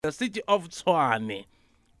The City of Tshwane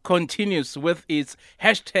continues with its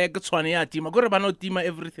hashtag Tshwane ya tima. Gore ba no tima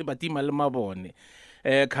everything but tima le mabone.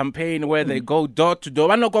 Campaign where they go door to door.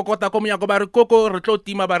 Ba no kokota ko monyako ba re koko re tlo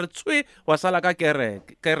tima ba re tswe wa sala ka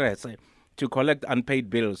kerese to collect unpaid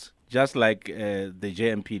bills, just like the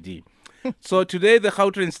JMPD. So today the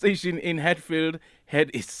Gautrain Station in Hatfield had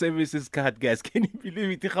its services cut, guys. Can you believe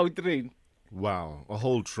it? Gautrain. Wow, a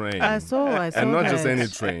whole train. I saw and not that. just any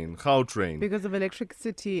train, Gautrain. Because of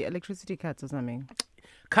electricity cuts or something.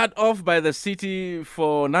 Cut off by the city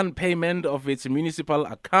for non-payment of its municipal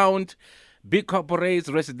account. Big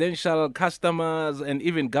corporates, residential customers, and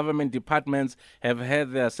even government departments have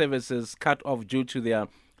had their services cut off due to their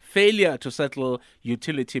failure to settle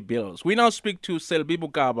utility bills. We now speak to Selby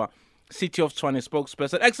Bokaba, City of Tshwane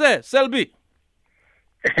spokesperson. Exe, Selby.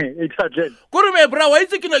 It's urgent. Kore me bra wa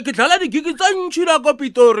itse ke dlala di gig tsa ntshi la ko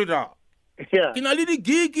Pitori ra. Yeah. Ke na le di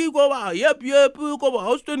gig go ba yep go ba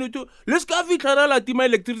house 22. Let's ka fitla la tima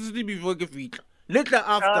electricity before ke fitla. Letla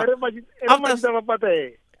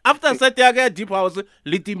after set ya ga deep house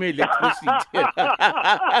le tima electricity.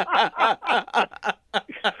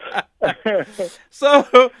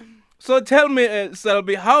 So tell me,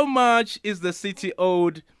 Selby, how much is the city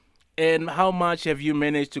owed and how much have you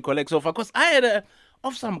managed to collect so far? Because I had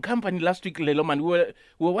of some company last week, Leloman, we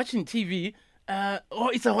were watching TV.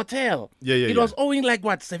 It's a hotel. It was owing like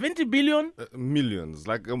what, 70 billion? Millions,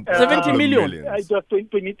 like 70 million. It was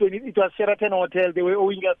 2020. It was Sheraton Hotel. They were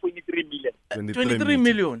owing us 23 million. 23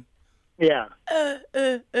 million. Yeah.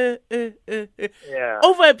 Yeah.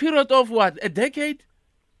 Over a period of what, a decade?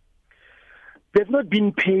 They've not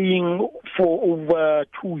been paying for over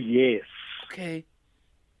 2 years. Okay.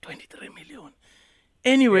 23 million.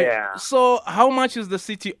 Anyway, Yeah. So how much is the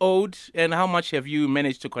city owed and how much have you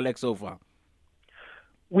managed to collect so far?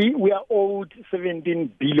 We are owed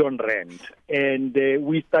 17 billion rand, and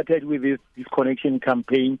we started with this connection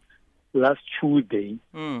campaign last Tuesday.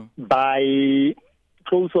 By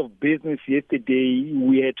close of business yesterday,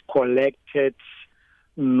 we had collected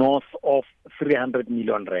north of 300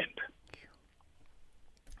 million rand.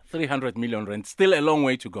 300 million rand. Still a long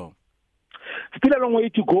way to go. Still a long way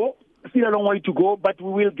to go. But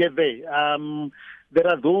we will get there. There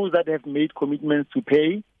are those that have made commitments to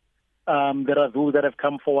pay. There are those that have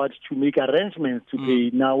come forward to make arrangements to pay.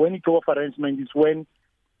 Now, when you talk of arrangement, is when,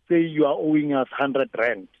 say, you are owing us 100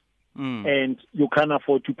 rand and you can't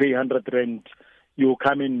afford to pay 100 rand, you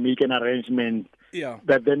come and make an arrangement. Yeah.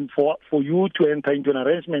 That then for you to enter into an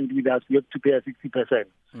arrangement with us, you have to pay us 60%.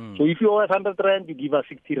 So if you owe us 100 rand, you give us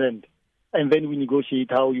 60 rand. And then we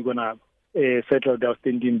negotiate how you're going to settle the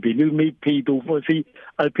outstanding bill. You may pay it over, say,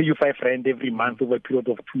 I'll pay you 5 rand every month over a period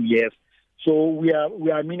of 2 years. So we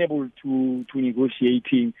are amenable to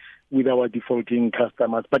negotiating with our defaulting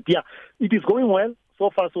customers. But yeah, it is going well. So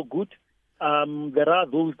far, so good. There are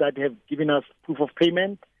those that have given us proof of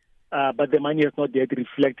payment, but the money has not yet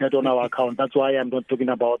reflected on our account. That's why I'm not talking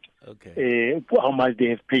about how much they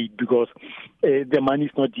have paid, because the money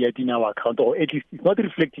is not yet in our account, or at least it's not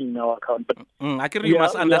reflecting in our account. But I can you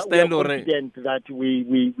must understand we are confident that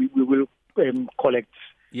we will collect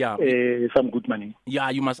some good money. Yeah,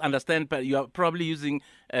 you must understand. But you are probably using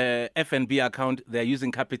FNB account. They're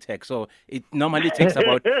using Capitec, so it normally takes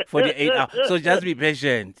about 48 hours. So just be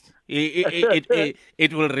patient.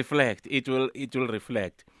 It will reflect. It will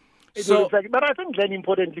reflect. But I think then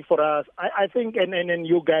importantly for us, I think, and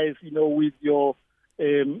you guys, with your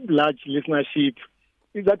large listenership,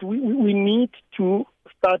 is that we need to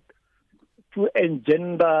start to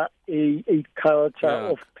engender a culture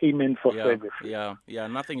of payment for service. Yeah,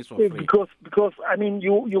 nothing is for free. Because I mean,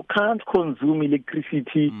 you can't consume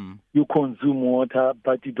electricity, you consume water,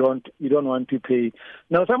 but you don't want to pay.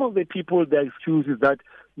 Now, some of the people, their excuse is that,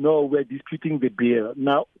 no, we're disputing the bill.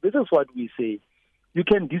 Now, this is what we say. You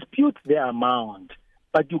can dispute the amount,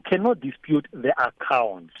 but you cannot dispute the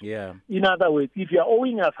account. Yeah. In other words, if you're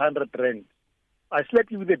owing us 100 rand, I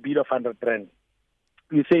slapped you with a bill of 100 rand.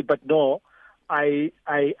 You say, but no, I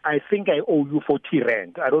think I owe you 40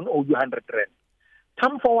 rand. I don't owe you 100 rand.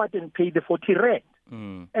 Come forward and pay the 40 rand.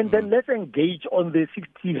 And then let's engage on the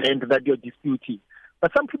 60 rand that you're disputing.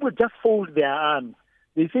 But some people just fold their arms.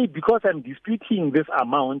 They say, because I'm disputing this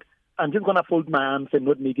amount, I'm just going to fold my arms and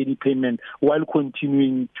not make any payment while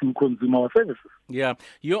continuing to consume our services. Yeah,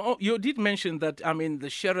 you did mention that, I mean, the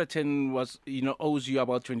Sheraton owes you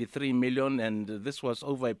about 23 million, and this was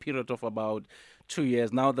over a period of about 2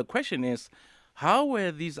 years. Now, the question is, how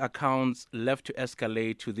were these accounts left to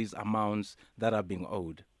escalate to these amounts that are being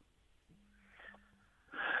owed?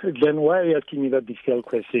 Then why are you asking me that difficult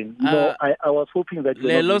question? No, I was hoping that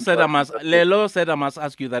Lelo said I must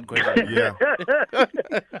ask you that question. Yeah.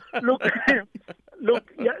 look,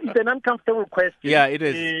 yeah, it's an uncomfortable question. Yeah, it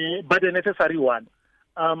is. But a necessary one.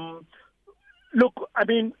 Look, I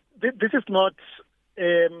mean, this is not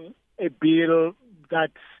a bill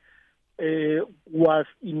that was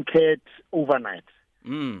incurred overnight.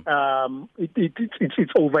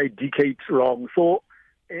 It's over a decade long. So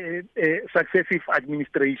successive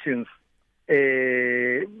administrations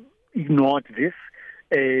ignored this,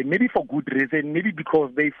 maybe for good reason, maybe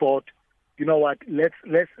because they thought, you know what, let's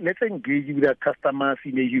engage with our customers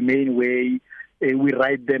in a humane way. We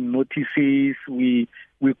write them notices, we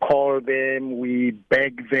call them, we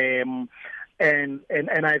beg them, and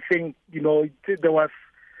I think, you know, there was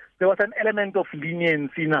an element of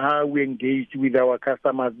lenience in how we engaged with our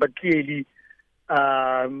customers, but clearly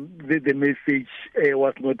the message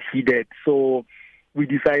was not heeded. So we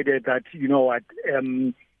decided that, you know what,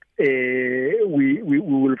 we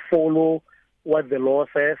will follow what the law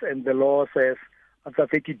says, and the law says after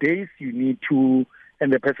 30 days you need to,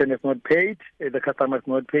 and the person is not paid, the customer is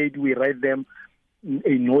not paid, we write them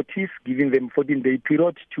a notice giving them 14-day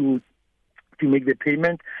period to make the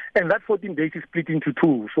payment, and that 14 days is split into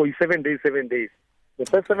two, so it's 7 days, 7 days. The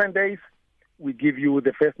first 7 days, we give you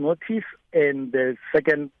the first notice, and the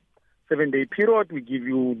second 7-day period, we give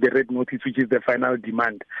you the red notice, which is the final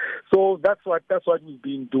demand. So that's what we've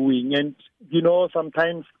been doing, and you know,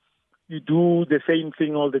 sometimes you do the same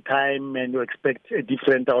thing all the time and you expect a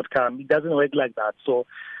different outcome. It doesn't work like that. So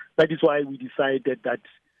that is why we decided that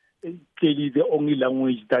clearly the only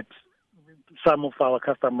language that some of our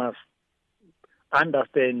customers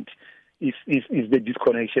understand is the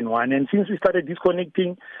disconnection one. And since we started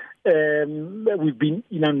disconnecting, we've been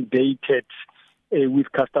inundated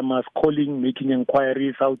with customers calling, making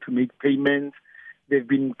inquiries, how to make payments. They've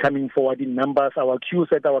been coming forward in numbers. Our queues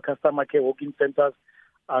at our customer care walk-in centers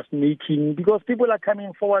are making, because people are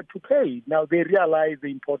coming forward to pay. Now they realize the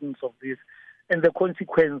importance of this and the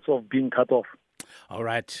consequence of being cut off. All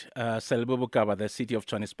right, Selby Bokaba, the City of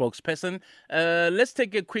Tshwane spokesperson. Let's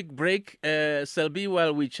take a quick break, Selby,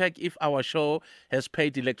 while we check if our show has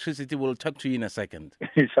paid electricity. We'll talk to you in a second.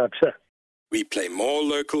 Sure. We play more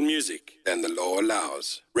local music than the law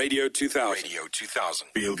allows. Radio 2000. Radio 2000.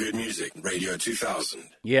 Feel good music. Radio 2000.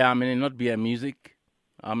 Yeah, I may not be music,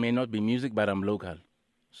 but I'm local.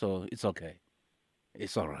 So it's okay.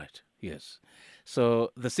 It's all right. Yes.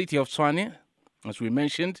 So the City of Tshwane, as we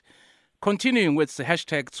mentioned, continuing with the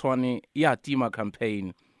hashtag Tshwane Yatima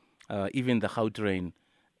campaign, even the Gautrain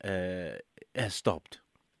has stopped.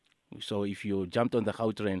 So if you jumped on the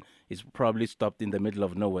Gautrain, it's probably stopped in the middle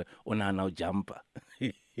of nowhere. Ona now jumper.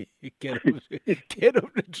 Get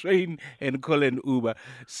off the train and call an Uber.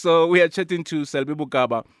 So we are chatting to Selby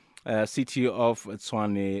Bokaba, City of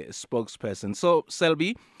Tshwane spokesperson. So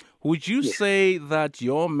Selby, would you say that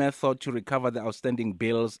your method to recover the outstanding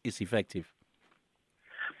bills is effective?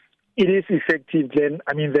 It is effective, Glenn.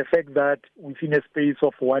 I mean, the fact that within a space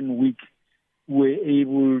of 1 week, we're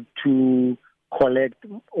able to collect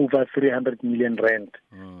over 300 million rand.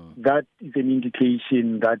 That is an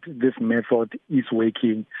indication that this method is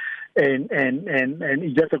working. And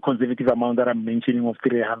it's just a conservative amount that I'm mentioning of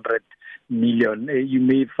 300 million. You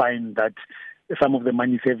may find that some of the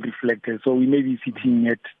monies have reflected. So we may be sitting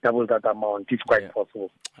at double that amount. It's quite possible.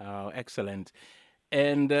 Oh, excellent.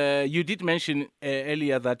 And you did mention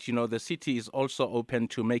earlier that, you know, the city is also open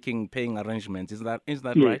to paying arrangements. Is that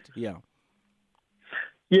right? Yeah.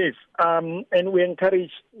 Yes, and we encourage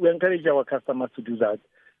our customers to do that.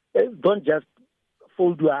 Don't just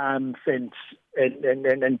fold your arms and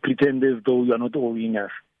pretend as though you are not owing us.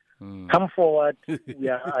 Come forward. We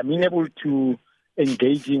are amenable to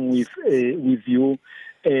engaging with you,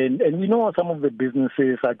 and we know some of the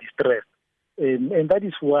businesses are distressed, and that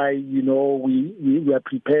is why, you know, we are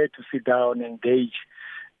prepared to sit down and engage.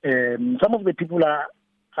 Some of the people are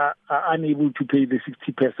unable to pay the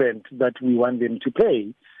 60% that we want them to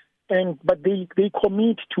pay. But they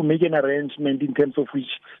commit to make an arrangement in terms of which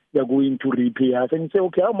they're going to repay us, and say,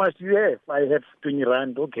 okay, how much do you have? I have 20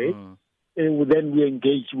 rand, okay. Then we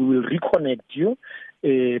engage, we will reconnect you,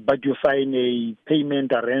 but you sign a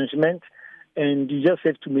payment arrangement, and you just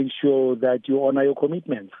have to make sure that you honor your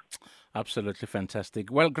commitments. Absolutely fantastic.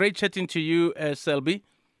 Well, great chatting to you, Selby.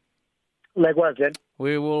 Likewise, Jen.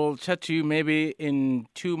 We will chat to you maybe in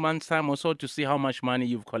 2 months' time or so to see how much money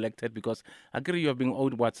you've collected, because I agree you have been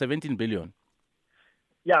owed, 17 billion?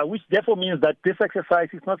 Yeah, which therefore means that this exercise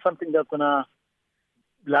is not something that's going to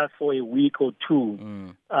last for a week or two.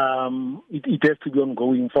 It has to be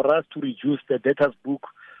ongoing. For us to reduce the debtors book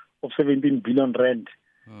of 17 billion rand,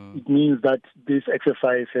 It means that this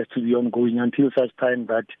exercise has to be ongoing until such time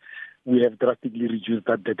that we have drastically reduced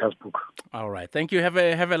that debtors book. All right. Thank you. Have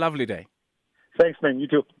a lovely day. Thanks, man. You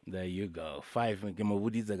too. There you go. 5 ke mo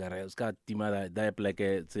buditse ka re ska tima da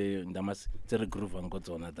pleke tse ndamas tse re groove ngo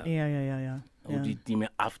tsona da. Yeah. O di time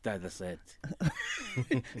after the set.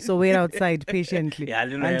 So wait outside patiently Yeah,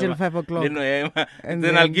 until 5 o'clock. And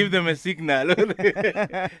then I'll give them a signal.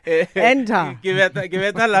 Enter. Give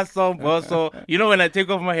it a last song, boss. So you know when I take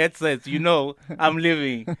off my headsets, you know I'm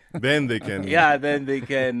leaving. Then they can. Yeah, then they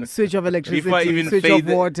can Switch off electricity, before I even switch fade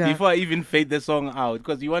off water. before I even fade the song out,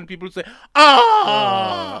 because you want people to say,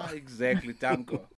 "Ah, exactly, Tanko."